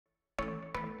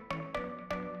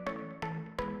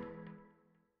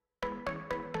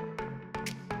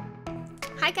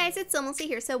Hi guys, it's SimLicy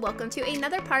here, so welcome to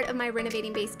another part of my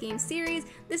Renovating base game series.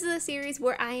 This is a series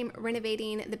where I am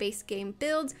renovating the base game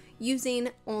builds using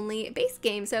only base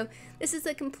game. So this is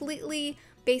a completely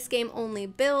base game only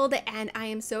build, and I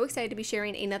am so excited to be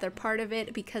sharing another part of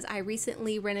it because I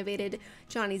recently renovated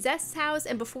Johnny Zest's house,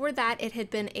 and before that it had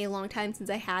been a long time since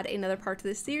I had another part to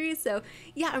this series. So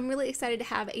yeah, I'm really excited to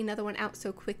have another one out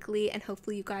so quickly, and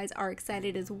hopefully you guys are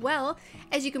excited as well.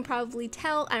 As you can probably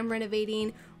tell, I'm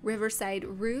renovating Riverside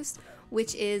Roost,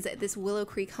 which is this Willow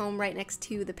Creek home right next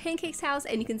to the Pancakes house,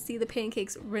 and you can see the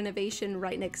Pancakes renovation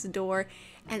right next door,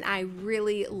 and I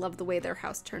really love the way their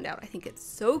house turned out. I think it's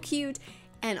so cute,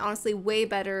 and honestly way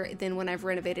better than when I've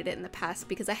renovated it in the past,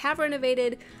 because I have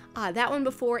renovated that one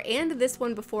before and this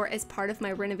one before as part of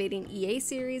my Renovating EA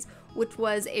series, which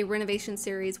was a renovation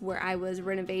series where I was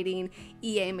renovating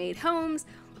EA made homes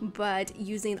but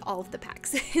using all of the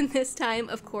packs. And this time,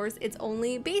 of course, it's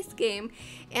only base game,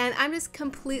 and I'm just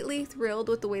completely thrilled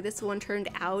with the way this one turned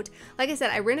out. Like I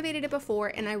said, I renovated it before,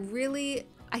 and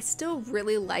I still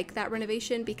really like that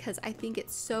renovation because I think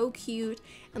it's so cute,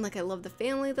 and like I love the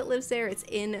family that lives there. It's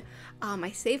in my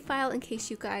save file in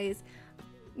case you guys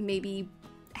maybe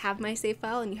have my save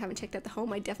file and you haven't checked out the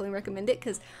home. I definitely recommend it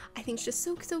because I think it's just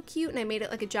so cute, and I made it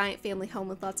like a giant family home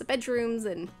with lots of bedrooms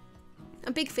and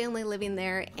a big family living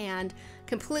there, and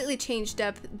completely changed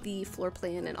up the floor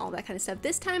plan and all that kind of stuff.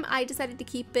 This time I decided to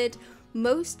keep it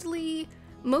mostly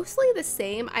the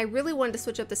same. I really wanted to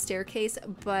switch up the staircase,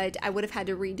 but I would have had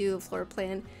to redo the floor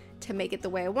plan to make it the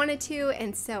way I wanted to,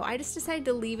 and so I just decided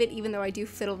to leave it, even though I do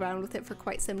fiddle around with it for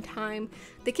quite some time.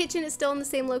 The kitchen is still in the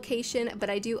same location,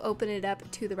 but I do open it up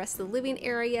to the rest of the living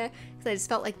area because I just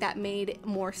felt like that made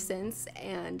more sense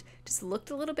and just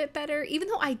looked a little bit better. Even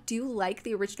though I do like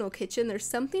the original kitchen, there's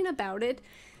something about it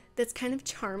that's kind of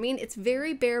charming. It's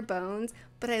very bare bones,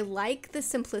 but I like the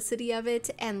simplicity of it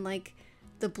and like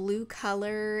the blue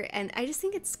color, and I just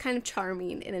think it's kind of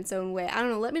charming in its own way. I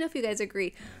don't know, let me know if you guys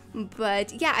agree.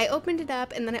 But yeah, I opened it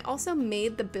up, and then I also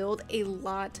made the build a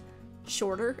lot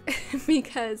shorter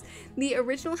because the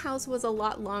original house was a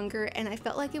lot longer, and I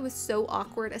felt like it was so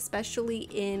awkward, especially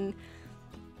in,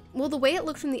 well, the way it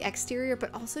looked from the exterior,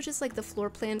 but also just like the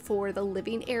floor plan for the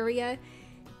living area.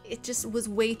 It just was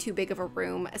way too big of a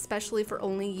room, especially for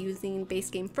only using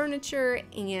base game furniture,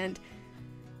 and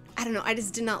I don't know, I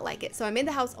just did not like it. So I made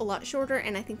the house a lot shorter,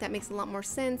 and I think that makes a lot more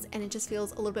sense, and it just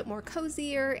feels a little bit more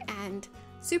cozier and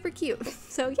super cute.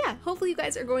 So yeah, hopefully you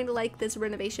guys are going to like this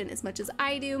renovation as much as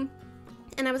I do.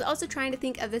 And I was also trying to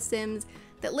think of the Sims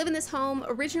that live in this home.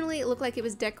 Originally it looked like it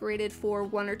was decorated for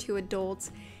 1 or 2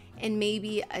 adults and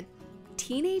maybe a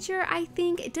teenager. I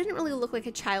think it didn't really look like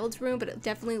a child's room, but it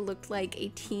definitely looked like a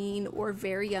teen or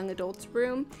very young adult's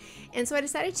room, and so I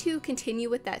decided to continue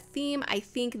with that theme. I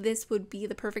think this would be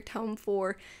the perfect home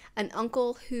for an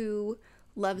uncle who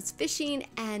loves fishing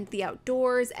and the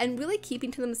outdoors and really keeping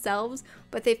to themselves,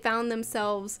 but they found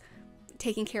themselves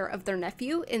taking care of their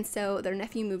nephew, and so their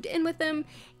nephew moved in with them,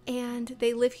 and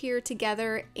they live here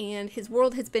together, and his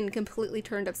world has been completely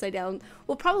turned upside down.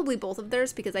 Well, probably both of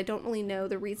theirs, because I don't really know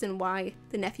the reason why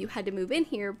the nephew had to move in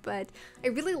here, but I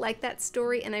really like that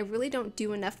story, and I really don't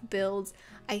do enough builds,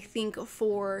 I think,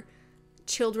 for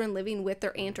children living with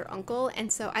their aunt or uncle,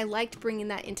 and so I liked bringing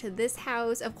that into this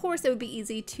house. Of course, it would be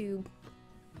easy to,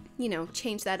 you know,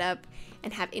 change that up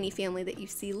and have any family that you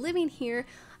see living here.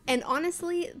 And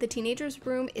honestly, the teenager's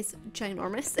room is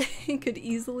ginormous. It could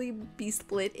easily be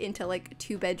split into like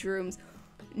 2 bedrooms,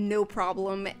 no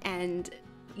problem, and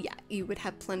yeah, you would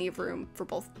have plenty of room for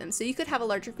both of them. So you could have a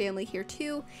larger family here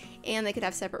too, and they could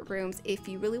have separate rooms if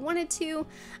you really wanted to.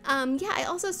 Yeah, I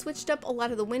also switched up a lot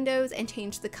of the windows and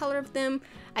changed the color of them.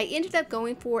 I ended up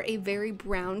going for a very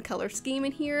brown color scheme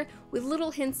in here with little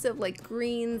hints of like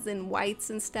greens and whites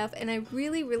and stuff, and I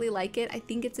really like it. I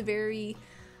think it's very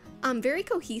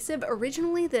cohesive.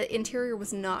 Originally the interior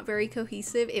was not very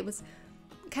cohesive. It was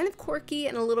kind of quirky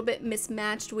and a little bit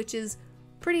mismatched, which is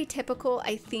pretty typical,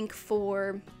 I think,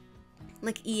 for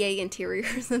like EA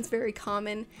interiors. That's very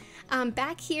common.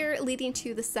 Back here leading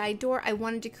to the side door, I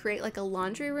wanted to create like a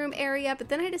laundry room area, but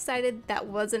then I decided that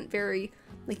wasn't very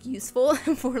like useful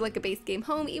for like a base game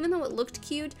home, even though it looked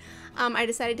cute. I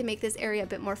decided to make this area a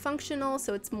bit more functional,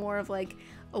 so it's more of like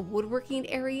a woodworking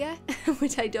area,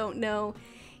 which I don't know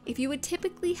if you would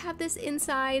typically have this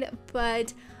inside,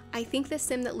 but I think the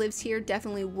Sim that lives here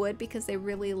definitely would, because they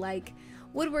really like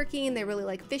woodworking, they really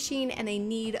like fishing, and they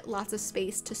need lots of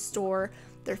space to store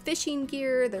their fishing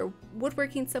gear, their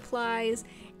woodworking supplies,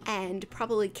 and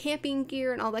probably camping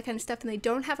gear and all that kind of stuff, and they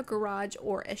don't have a garage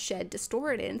or a shed to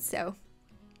store it in. So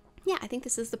yeah, I think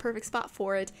this is the perfect spot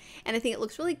for it, and I think it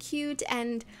looks really cute,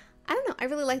 and I don't know, I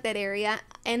really like that area.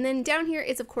 And then down here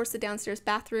is of course the downstairs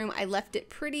bathroom. I left it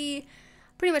pretty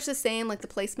much the same, like the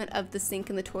placement of the sink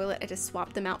and the toilet. I just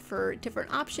swapped them out for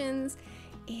different options.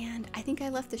 And I think I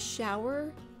left the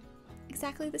shower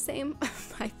exactly the same.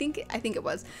 I think it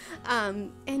was.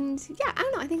 And yeah, I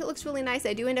don't know, I think it looks really nice.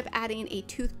 I do end up adding a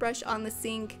toothbrush on the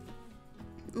sink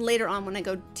later on when I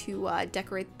go to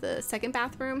decorate the second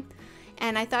bathroom.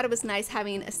 And I thought it was nice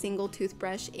having a single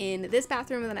toothbrush in this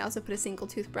bathroom, and then I also put a single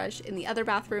toothbrush in the other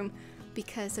bathroom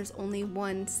because there's only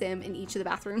one sim in each of the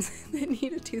bathrooms that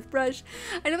need a toothbrush.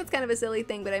 I know it's kind of a silly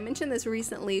thing, but I mentioned this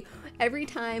recently. Every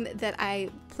time that I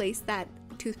place that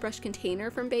toothbrush container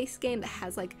from base game that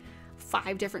has like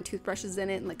 5 different toothbrushes in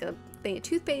it and like a thing of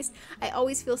toothpaste, I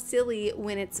always feel silly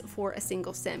when it's for a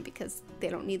single sim because they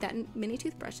don't need that many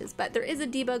toothbrushes. But there is a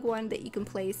debug one that you can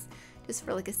place just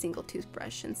for like a single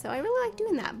toothbrush, and so I really like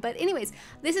doing that. But anyways,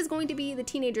 this is going to be the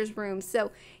teenagers' room.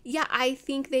 So yeah, I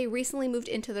think they recently moved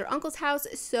into their uncle's house,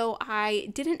 so I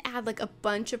didn't add like a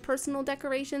bunch of personal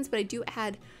decorations, but I do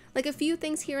add like a few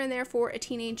things here and there for a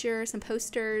teenager, some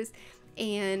posters,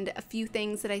 and a few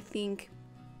things that I think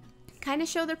kind of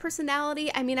show their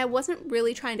personality. I mean, I wasn't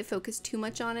really trying to focus too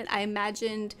much on it. I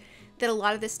imagined that a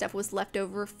lot of this stuff was left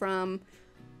over from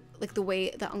like the way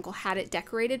the uncle had it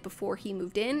decorated before he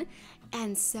moved in.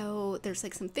 And so there's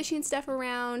like some fishing stuff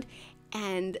around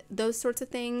and those sorts of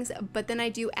things. But then I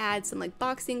do add some like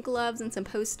boxing gloves and some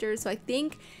posters. So I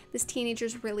think this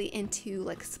teenager's really into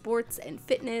like sports and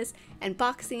fitness and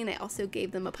boxing. I also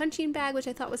gave them a punching bag, which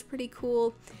I thought was pretty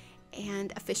cool,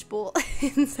 and a fishbowl.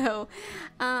 And so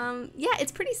yeah,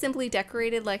 it's pretty simply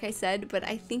decorated, like I said, but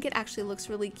I think it actually looks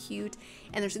really cute.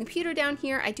 And there's a computer down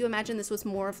here. I do imagine this was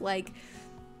more of like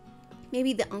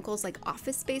maybe the uncle's like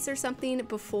office space or something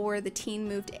before the teen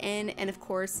moved in, and of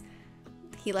course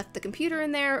he left the computer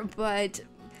in there, but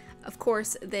of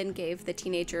course then gave the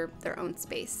teenager their own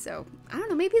space. So I don't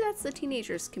know, maybe that's the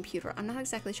teenager's computer. I'm not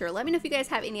exactly sure. Let me know if you guys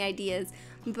have any ideas.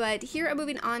 But here I'm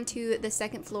moving on to the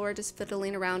second floor, just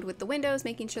fiddling around with the windows,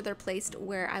 making sure they're placed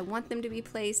where I want them to be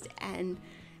placed and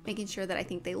making sure that I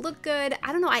think they look good.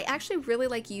 I don't know, I actually really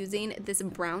like using this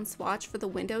brown swatch for the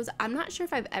windows. I'm not sure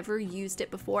if I've ever used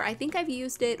it before. I think I've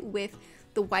used it with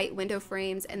the white window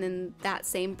frames and then that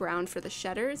same brown for the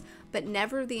shutters, but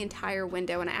never the entire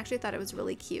window, and I actually thought it was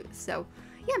really cute. So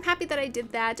yeah, I'm happy that I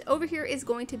did that. Over here is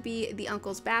going to be the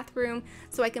uncle's bathroom.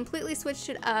 So I completely switched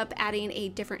it up, adding a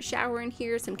different shower in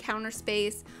here, some counter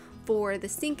space for the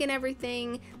sink and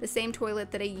everything, the same toilet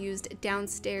that I used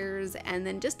downstairs, and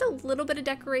then just a little bit of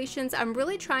decorations. I'm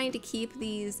really trying to keep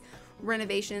these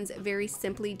renovations very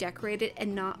simply decorated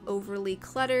and not overly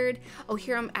cluttered. Oh,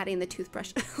 here I'm adding the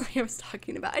toothbrush like I was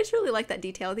talking about. I just really like that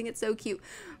detail. I think it's so cute.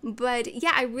 But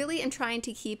yeah, I really am trying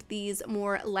to keep these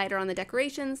more lighter on the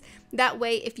decorations. That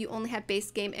way, if you only have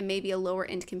base game and maybe a lower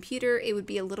end computer, it would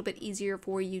be a little bit easier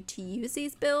for you to use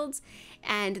these builds,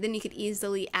 and then you could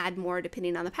easily add more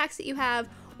depending on the packs that you have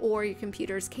or your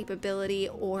computer's capability,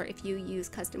 or if you use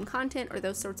custom content or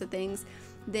those sorts of things,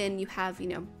 then you have, you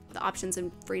know, the options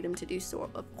and freedom to do so,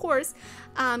 of course.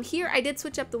 Here I did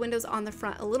switch up the windows on the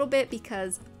front a little bit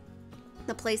because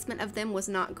the placement of them was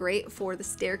not great for the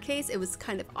staircase. It was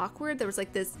kind of awkward. There was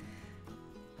like this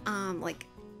like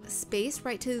space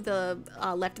right to the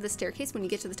left of the staircase when you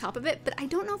get to the top of it, but I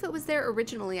don't know if it was there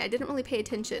originally. I didn't really pay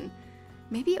attention.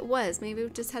 Maybe it was. Maybe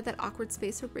it just had that awkward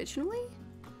space originally?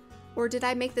 Or did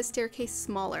I make the staircase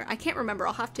smaller? I can't remember.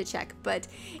 I'll have to check. But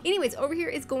anyways, over here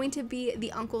is going to be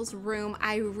the uncle's room.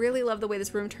 I really love the way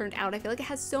this room turned out. I feel like it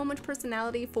has so much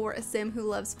personality for a sim who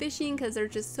loves fishing because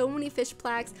there's just so many fish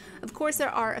plaques. Of course,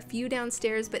 there are a few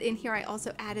downstairs, but in here I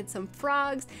also added some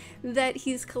frogs that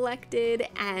he's collected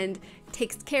and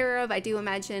takes care of. I do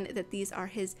imagine that these are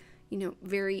his, you know,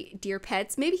 very dear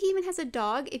pets. Maybe he even has a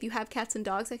dog. If you have cats and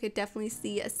dogs, I could definitely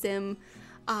see a sim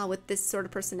with this sort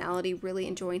of personality really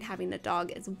enjoying having a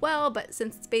dog as well. But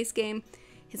since it's base game,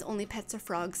 his only pets are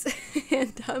frogs.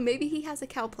 And maybe he has a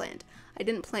cow plant. I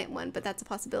didn't plant one, but that's a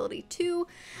possibility too.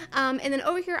 And then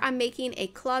over here, I'm making a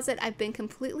closet. I've been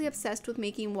completely obsessed with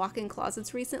making walk-in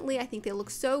closets recently. I think they look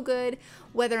so good,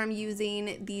 whether I'm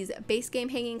using these base game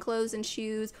hanging clothes and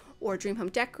shoes or Dream Home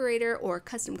Decorator or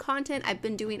custom content. I've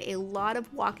been doing a lot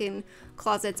of walk-in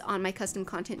closets on my custom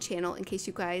content channel. In case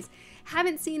you guys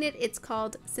haven't seen it, it's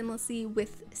called SimLicy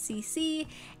with CC,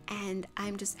 and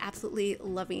I'm just absolutely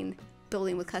loving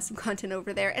building with custom content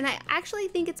over there. And I actually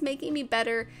think it's making me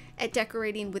better at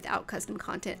decorating without custom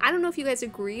content. I don't know if you guys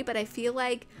agree, but I feel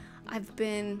like I've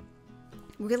been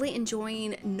really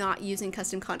enjoying not using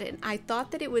custom content. I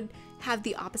thought that it would have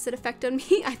the opposite effect on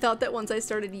me. I thought that once I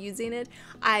started using it,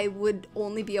 I would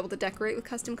only be able to decorate with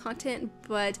custom content,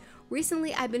 but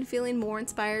recently I've been feeling more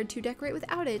inspired to decorate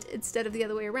without it instead of the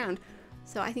other way around.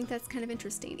 So I think that's kind of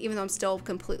interesting, even though I'm still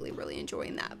completely really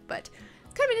enjoying that, but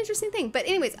it's kind of an interesting thing. But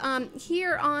anyways,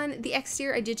 here on the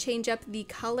exterior, I did change up the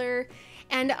color,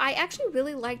 and I actually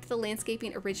really liked the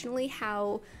landscaping originally,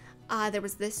 how there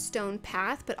was this stone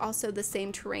path, but also the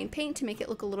same terrain paint to make it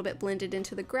look a little bit blended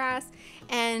into the grass.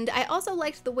 And I also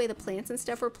liked the way the plants and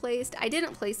stuff were placed. I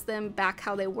didn't place them back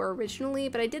how they were originally,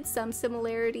 but I did some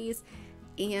similarities.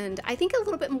 And I think a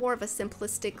little bit more of a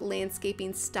simplistic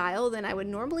landscaping style than I would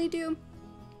normally do.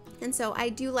 And so I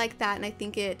do like that, and I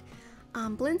think it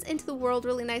blends into the world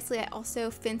really nicely. I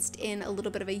also fenced in a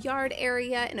little bit of a yard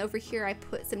area, and over here I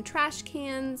put some trash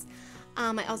cans.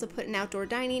 I also put an outdoor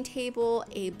dining table,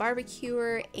 a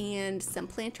barbecuer, and some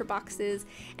planter boxes,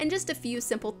 and just a few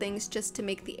simple things just to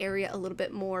make the area a little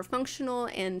bit more functional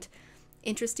and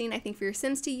interesting, I think, for your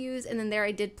Sims to use. And then there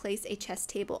I did place a chess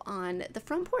table on the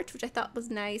front porch, which I thought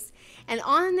was nice. And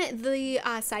on the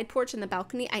side porch and the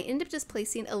balcony, I ended up just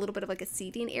placing a little bit of like a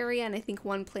seating area, and I think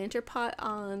one planter pot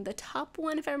on the top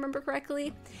one, if I remember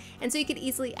correctly. And so you could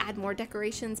easily add more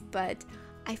decorations, but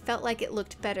I felt like it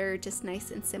looked better just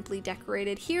nice and simply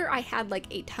decorated. Here I had like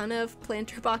a ton of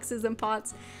planter boxes and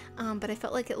pots, but I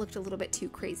felt like it looked a little bit too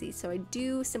crazy, so I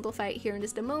do simplify it here in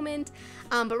just a moment.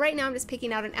 But right now I'm just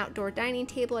picking out an outdoor dining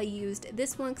table. I used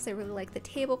this one because I really like the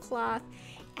tablecloth,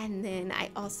 and then I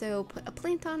also put a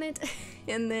plant on it.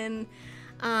 And then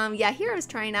yeah, here I was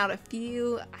trying out a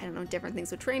few, I don't know, different things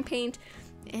with terrain paint,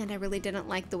 and I really didn't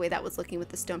like the way that was looking with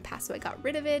the stone path, so I got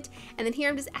rid of it. And then here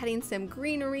I'm just adding some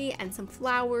greenery and some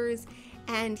flowers,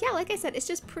 and yeah, like I said, it's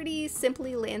just pretty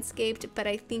simply landscaped, but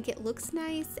I think it looks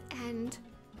nice. And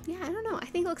yeah, I don't know, I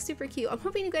think it looks super cute. I'm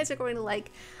hoping you guys are going to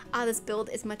like this build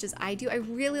as much as I do. I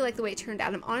really like the way it turned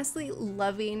out. I'm honestly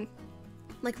loving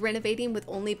like renovating with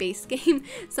only base game.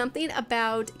 Something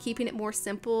about keeping it more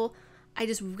simple, I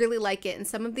just really like it. And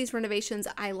some of these renovations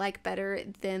I like better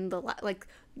than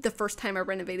the first time I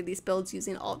renovated these builds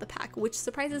using all of the pack, which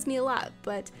surprises me a lot,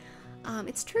 but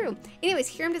it's true. Anyways,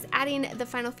 here I'm just adding the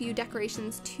final few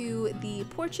decorations to the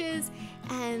porches,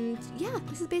 and yeah,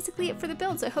 this is basically it for the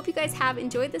build. So I hope you guys have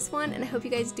enjoyed this one, and I hope you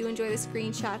guys do enjoy the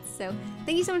screenshots. So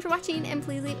thank you so much for watching, and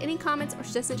please leave any comments or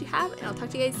suggestions you have, and I'll talk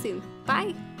to you guys soon.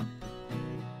 Bye!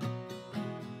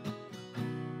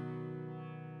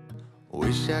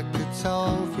 Wish I could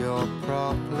solve your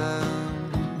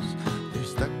problems. They're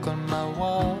stuck on my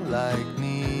wall like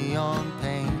neon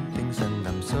paintings, and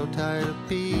I'm so tired of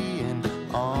being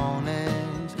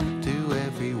honest to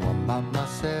everyone but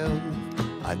myself.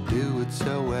 I do it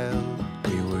so well.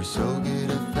 We were so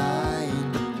good at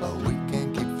flying, but we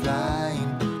can't keep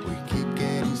flying. We keep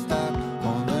getting stuck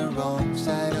on the wrong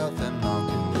side of the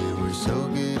mountain. We were so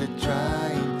good at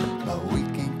trying, but we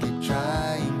can't keep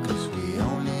trying.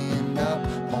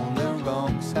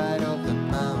 Side of the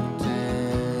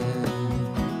mountain.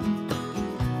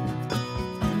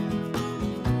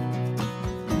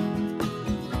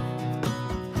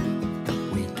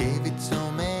 We gave it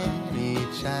so many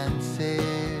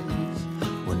chances.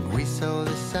 When we saw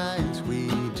the signs, we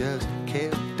just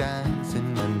kept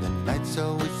dancing, and the nights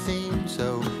always seemed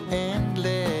so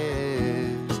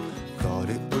endless. Thought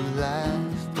it would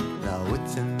last, now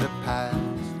it's in the past.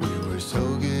 We were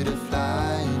so good at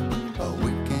flying, but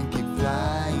we can't keep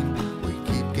flying. We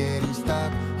keep getting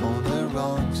stuck on the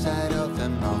wrong side of the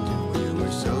mountain. We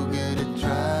were so good at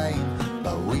trying,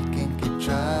 but we can't keep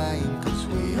trying, 'cause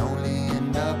we only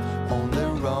end up on the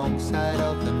wrong side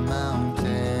of the mountain.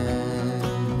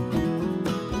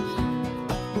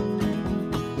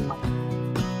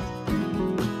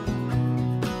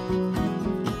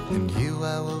 And you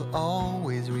I will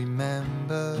always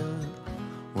remember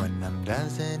when I'm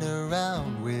dancing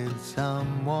around with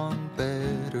someone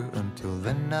better. Until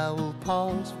then I will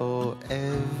pause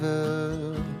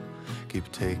forever.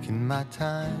 Keep taking my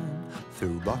time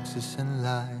through boxes and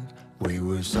light. We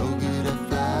were so good at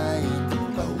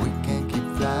flying, but we can't keep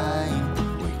flying.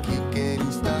 We keep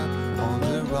getting stuck on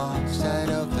the wrong side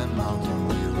of the mountain.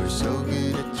 We were so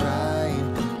good at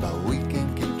trying, but we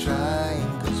can't keep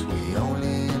trying, 'cause we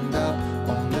only end up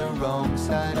on the wrong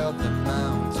side of the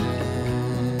mountain.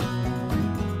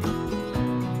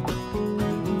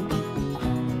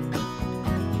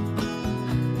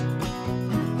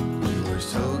 We were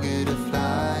so good at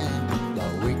flying,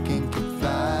 but we can't keep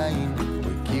flying.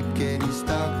 We keep getting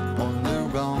stuck on the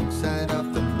wrong side.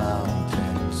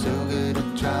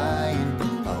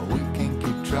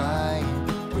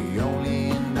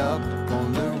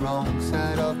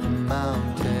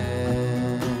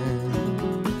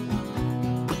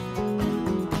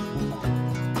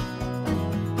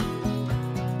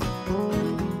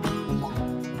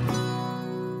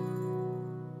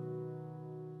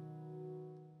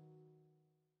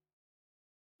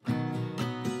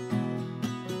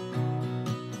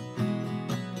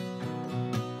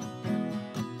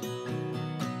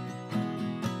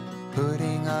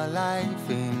 our life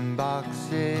in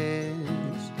boxes,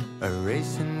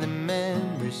 erasing the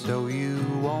memories so you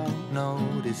won't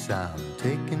notice. I'm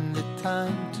taking the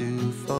time to